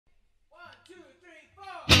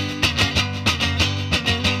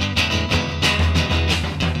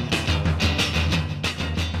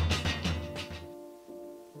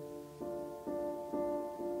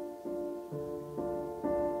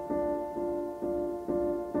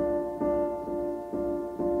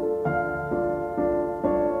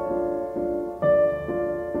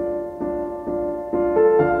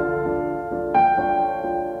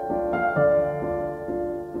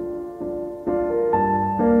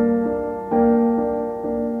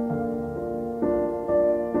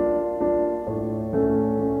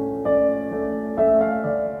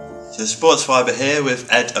The Sportsvibe here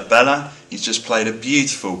with Ed Abela. He's just played a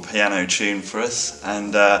beautiful piano tune for us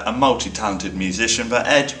and a multi-talented musician. But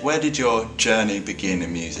Ed, where did your journey begin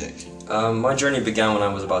in music? My journey began when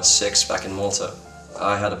I was about 6 back in Malta.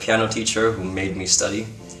 I had a piano teacher who made me study,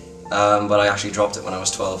 but I actually dropped it when I was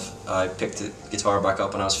 12. I picked the guitar back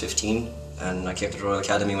up when I was 15 and I came to the Royal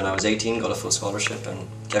Academy when I was 18, got a full scholarship and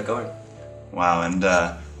kept going. Wow, and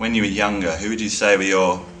when you were younger, who would you say were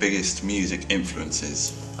your biggest music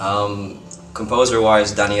influences?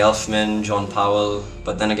 Composer-wise, Danny Elfman, John Powell,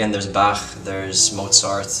 but then again there's Bach, there's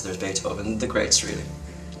Mozart, there's Beethoven, the greats really.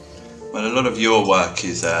 Well, a lot of your work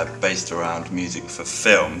is based around music for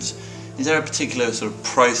films. Is there a particular sort of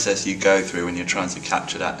process you go through when you're trying to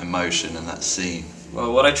capture that emotion and that scene?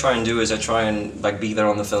 Well, what I try and do is I try and be there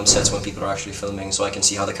on the film sets when people are actually filming, so I can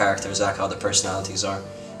see how the characters act, how the personalities are.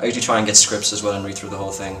 I usually try and get scripts as well and read through the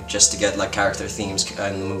whole thing, just to get character themes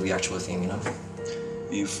and the movie actual theme, you know.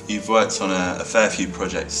 You've worked on a fair few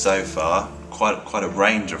projects so far, quite a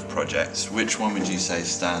range of projects. Which one would you say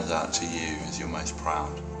stands out to you as your most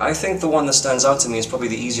proud? I think the one that stands out to me is probably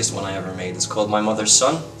the easiest one I ever made. It's called My Mother's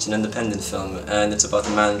Son. It's an independent film and it's about a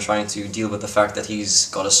man trying to deal with the fact that he's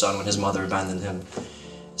got a son when his mother abandoned him.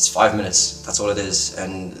 It's 5 minutes, that's all it is,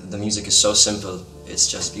 and the music is so simple,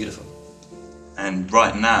 it's just beautiful. And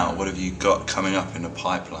right now, what have you got coming up in the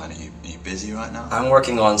pipeline? Are you busy right now? I'm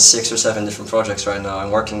working on 6 or 7 different projects right now. I'm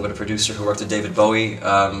working with a producer who worked with David Bowie.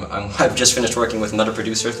 I've just finished working with another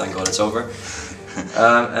producer, thank God it's over.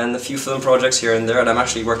 And a few film projects here and there, and I'm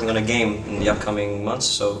actually working on a game in the upcoming months,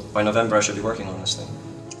 so by November I should be working on this thing.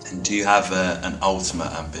 And do you have an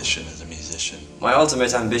ultimate ambition as a musician? My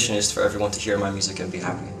ultimate ambition is for everyone to hear my music and be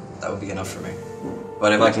happy. That would be enough for me.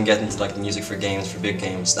 But if I can get into music for games, for big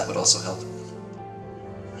games, that would also help.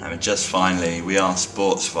 And just finally, we are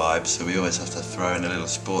Sportsvibe, so we always have to throw in a little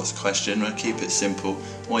sports question. We'll keep it simple.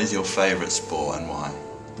 What is your favourite sport and why?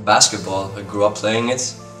 Basketball. I grew up playing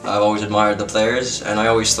it. I've always admired the players, and I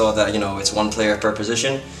always thought that, it's one player per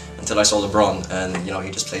position until I saw LeBron, and,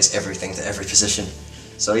 he just plays everything to every position.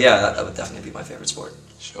 So yeah, that would definitely be my favourite sport.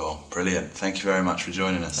 Sure, brilliant. Thank you very much for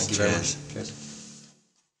joining us. Thank you very much. Cheers.